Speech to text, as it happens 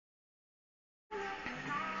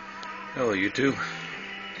Hello YouTube.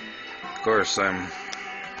 Of course I'm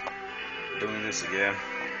doing this again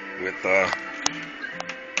with the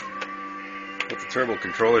turbo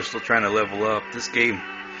controller, still trying to level up. This game,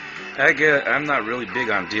 I'm not really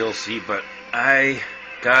big on DLC, but I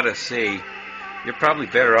gotta say, you're probably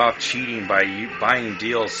better off cheating by buying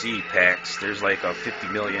DLC packs. There's like a 50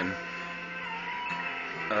 million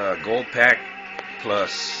gold pack,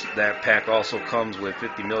 plus that pack also comes with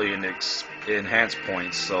 50 million enhanced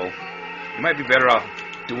points, so you might be better off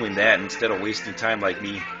doing that instead of wasting time like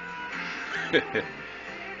me.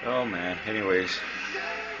 Oh man, anyways,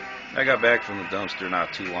 I got back from the dumpster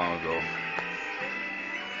not too long ago.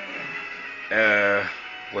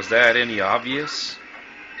 Was that any obvious?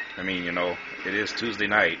 I mean, you know, it is Tuesday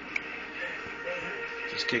night.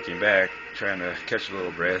 Just kicking back, trying to catch a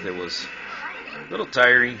little breath. It was a little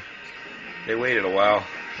tiring. They waited a while.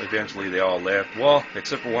 Eventually they all left. Well,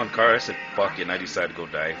 except for one car. I said, fuck it, and I decided to go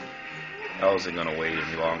dive. I wasn't going to wait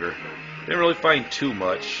any longer. Didn't really find too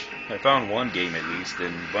much. I found one game at least,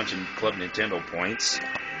 and a bunch of Club Nintendo points.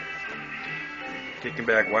 Kicking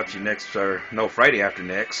back, watching Friday After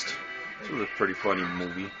Next. This was a pretty funny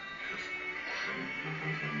movie.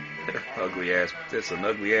 Ugly ass, that's an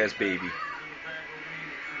ugly ass baby.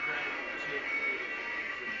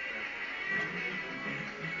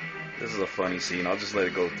 This is a funny scene, I'll just let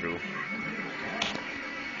it go through.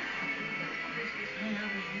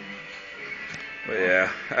 But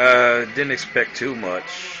yeah, didn't expect too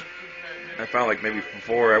much. I found like maybe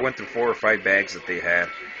I went through 4 or 5 bags that they had.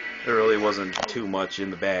 There really wasn't too much in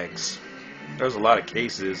the bags. There was a lot of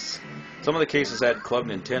cases. Some of the cases had Club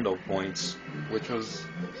Nintendo points, which was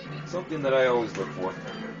something that I always look for.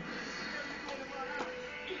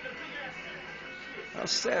 Oh,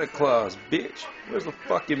 Santa Claus, bitch. Where's the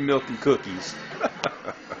fucking milk and cookies?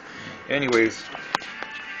 Anyways,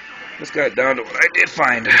 let's get down to what I did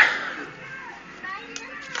find.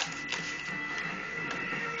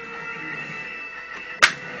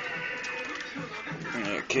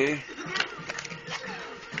 Okay.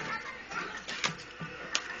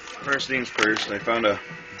 First things first, I found a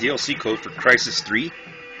DLC code for Crisis 3.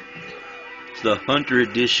 It's the Hunter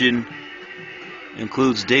Edition.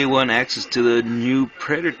 Includes day 1 access to the new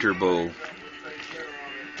Predator bow.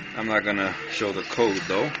 I'm not gonna show the code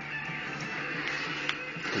though,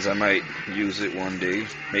 because I might use it one day.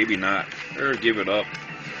 Maybe not, or give it up.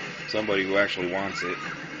 Somebody who actually wants it.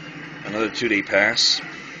 Another 2-day pass.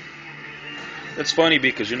 That's funny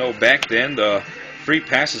because, you know, back then the free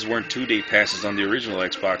passes weren't 2-day passes on the original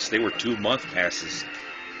Xbox. They were 2-month passes.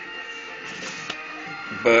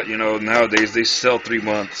 But, you know, nowadays they sell 3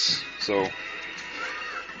 months. So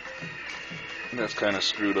that's kind of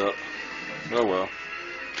screwed up. Oh well.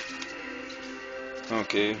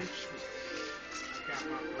 Okay.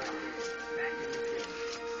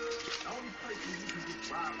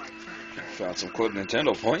 Found some Club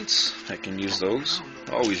Nintendo points. I can use those.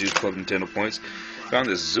 Always use Club Nintendo points. Found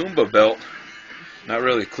this Zumba belt. Not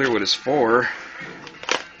really clear what it's for,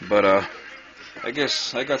 but I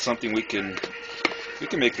guess I got something we can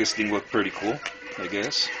make this thing look pretty cool, I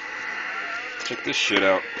guess. Check this shit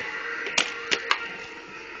out.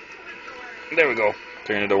 There we go.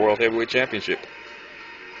 Turn into World Heavyweight Championship.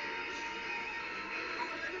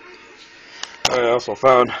 I also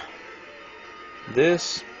found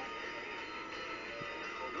this.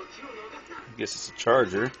 I guess it's a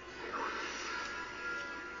charger.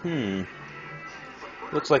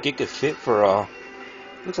 Looks like it could fit for a.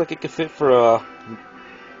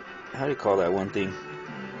 How do you call that one thing?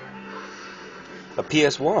 A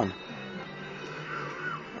PS1.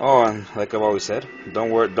 Oh, and like I've always said,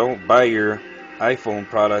 don't buy your iPhone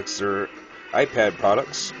products or iPad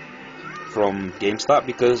products from GameStop,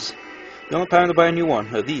 because you don't have time to buy a new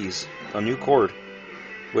one of these, a new cord,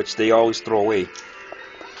 which they always throw away.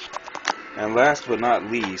 And last but not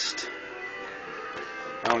least,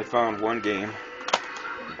 I only found one game,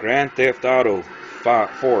 Grand Theft Auto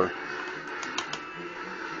 4.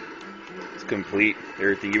 It's complete,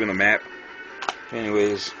 everything, even the map.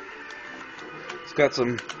 Anyways, it's got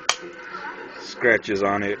some scratches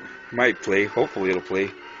on it. Might play, hopefully it'll play.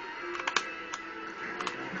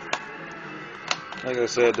 Like I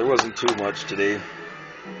said, there wasn't too much today.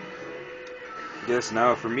 I guess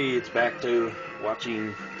now for me it's back to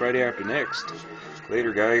watching Friday After Next.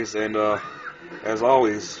 Later guys, and as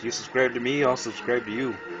always, you subscribe to me, I'll subscribe to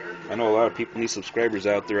you. I know a lot of people need subscribers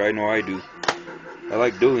out there, I know I do. I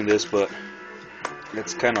like doing this, but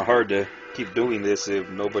it's kind of hard to keep doing this if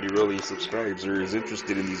nobody really subscribes or is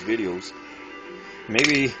interested in these videos.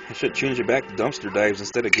 Maybe I should change it back to dumpster dives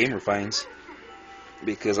instead of gamer finds,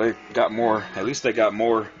 because I got more, at least I got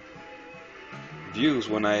more views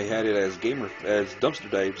when I had it as dumpster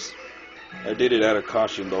dives. I did it out of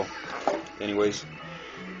caution though. Anyways,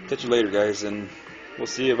 catch you later, guys, and we'll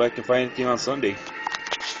see if I can find anything on Sunday.